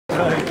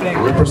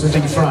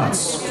Representing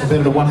France,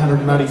 competitor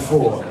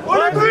 194. Oh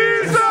la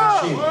drisse!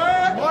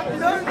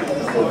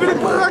 Mais les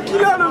bras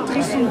qu'il a le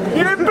drissou!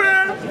 Il est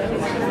plein!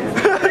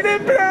 Il est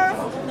plein!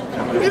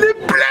 Il est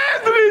plein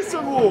de drisse,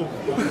 gros!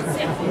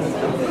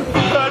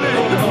 Allez!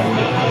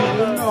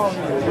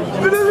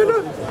 Fais-le!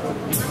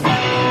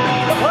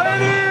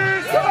 Allez!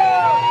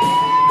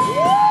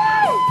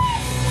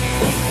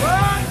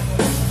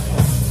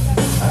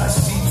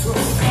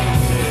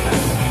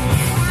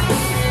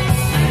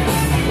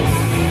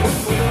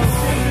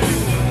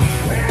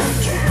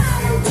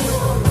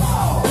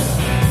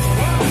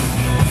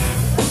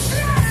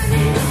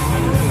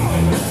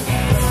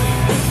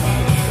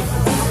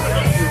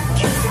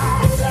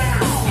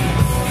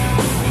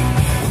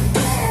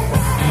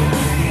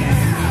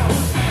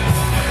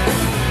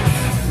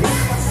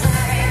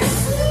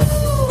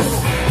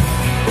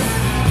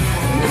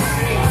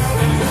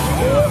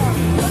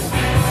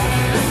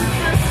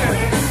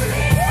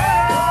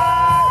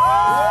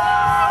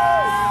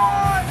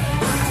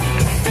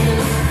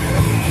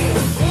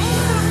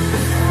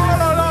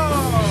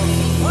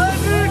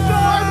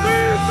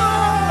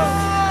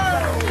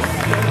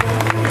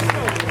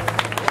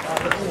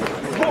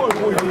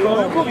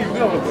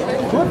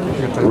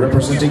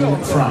 Representing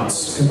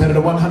France,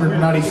 competitor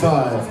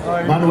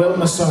 195, Manuel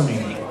Massoni.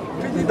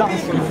 Il danse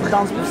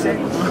pour ça.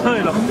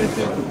 Il a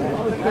pété.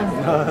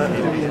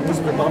 Il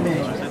se prépare bien.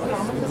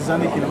 Des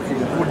années qu'il a fait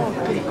le rôle.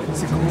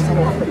 C'est comme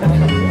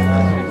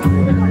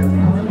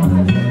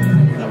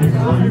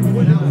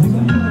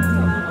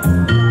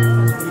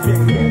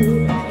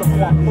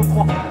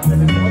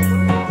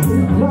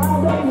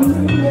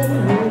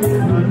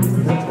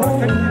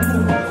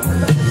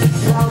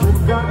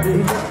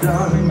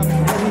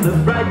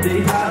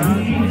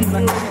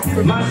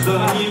my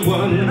sunny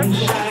one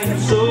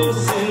shines so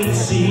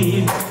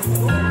sincere,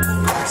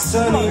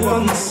 sunny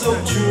one so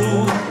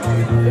true.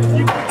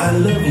 I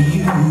love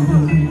you,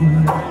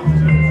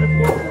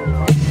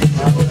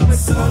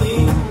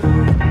 sunny.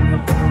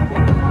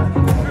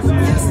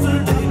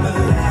 Yesterday my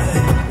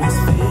life was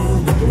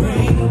filled with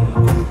rain,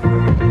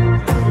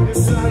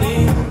 sunny.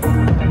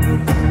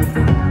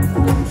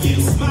 You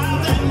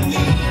smiled at me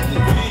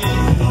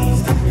and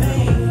eased the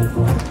pain.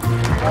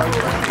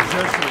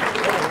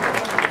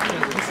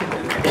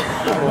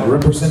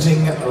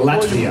 Representing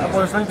Latvia,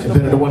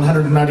 competitor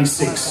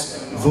 196,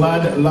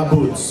 Vlad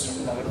Labuz.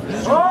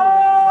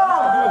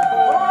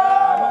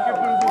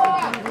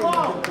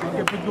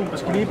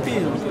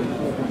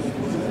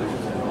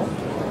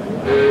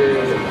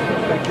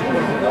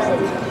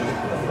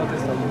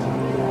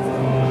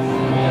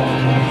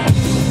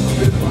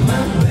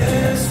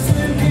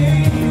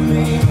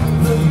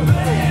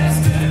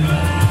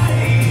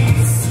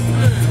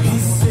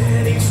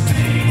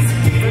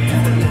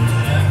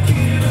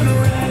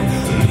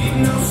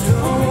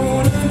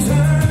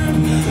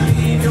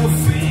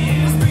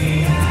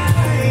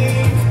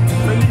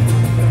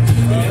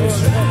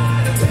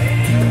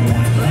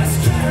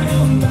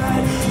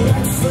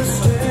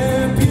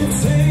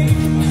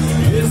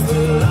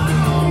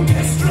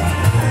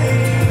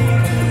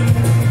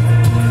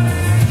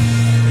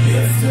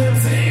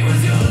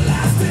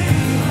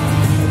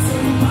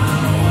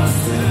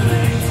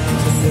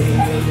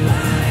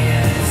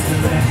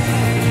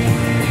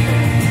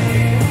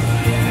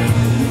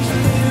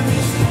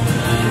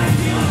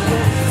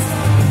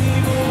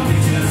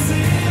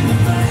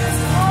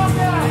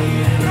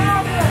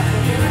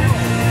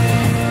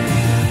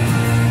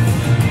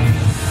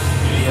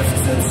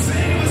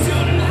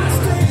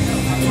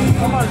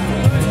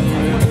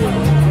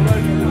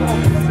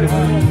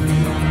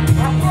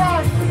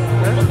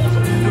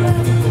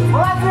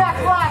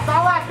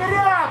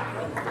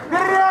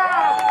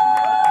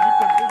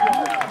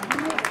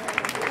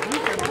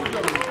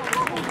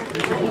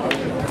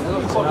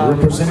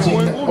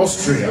 Representing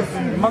Austria,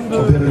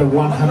 competitor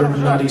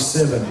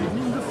 197,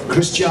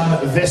 Christian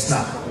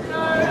Vesna.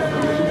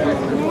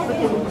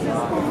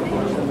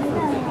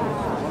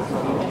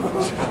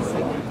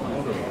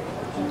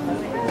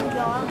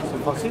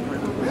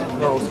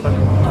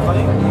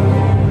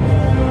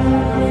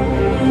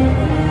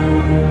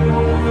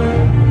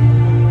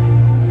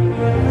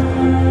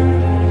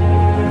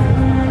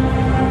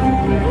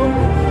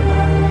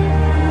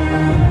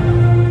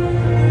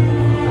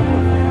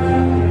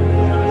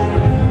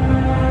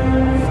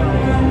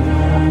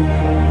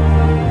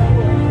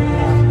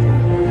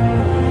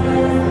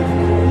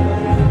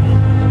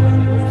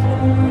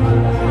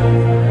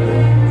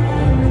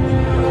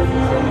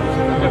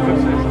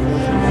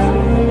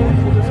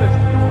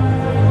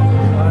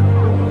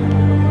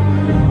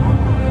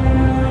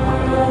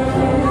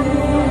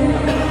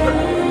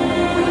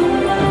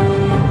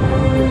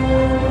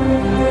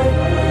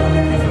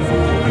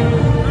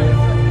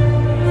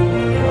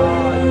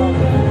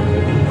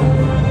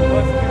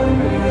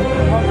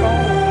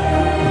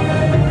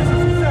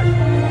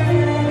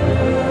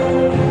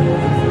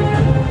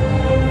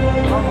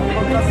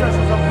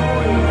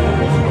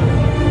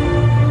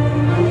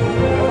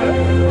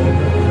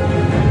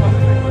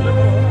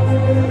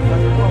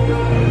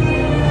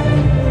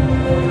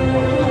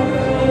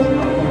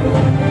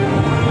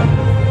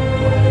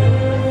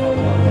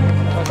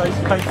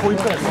 trop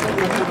hyper.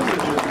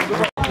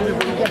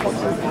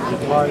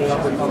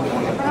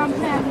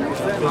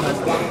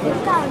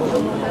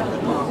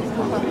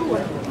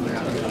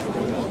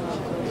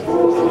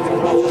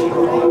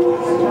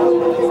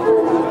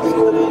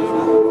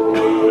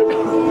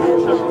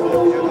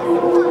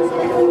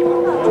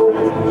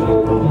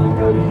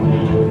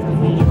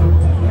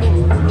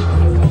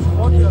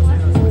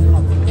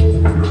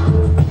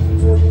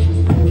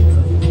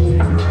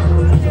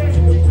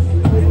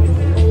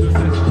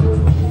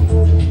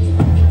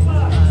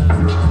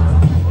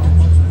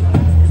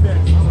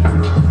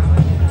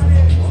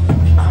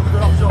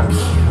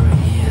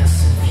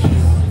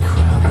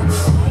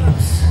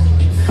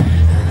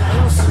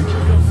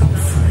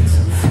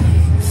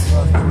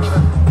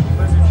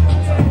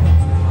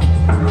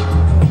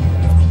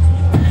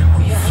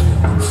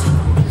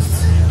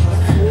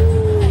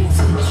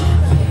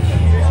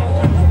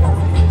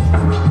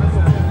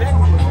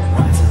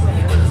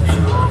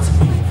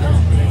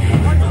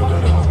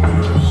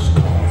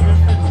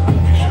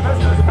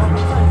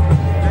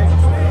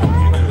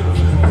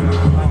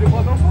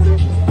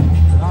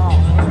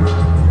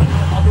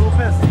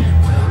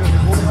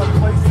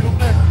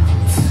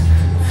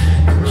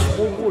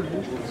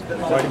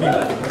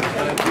 Vai,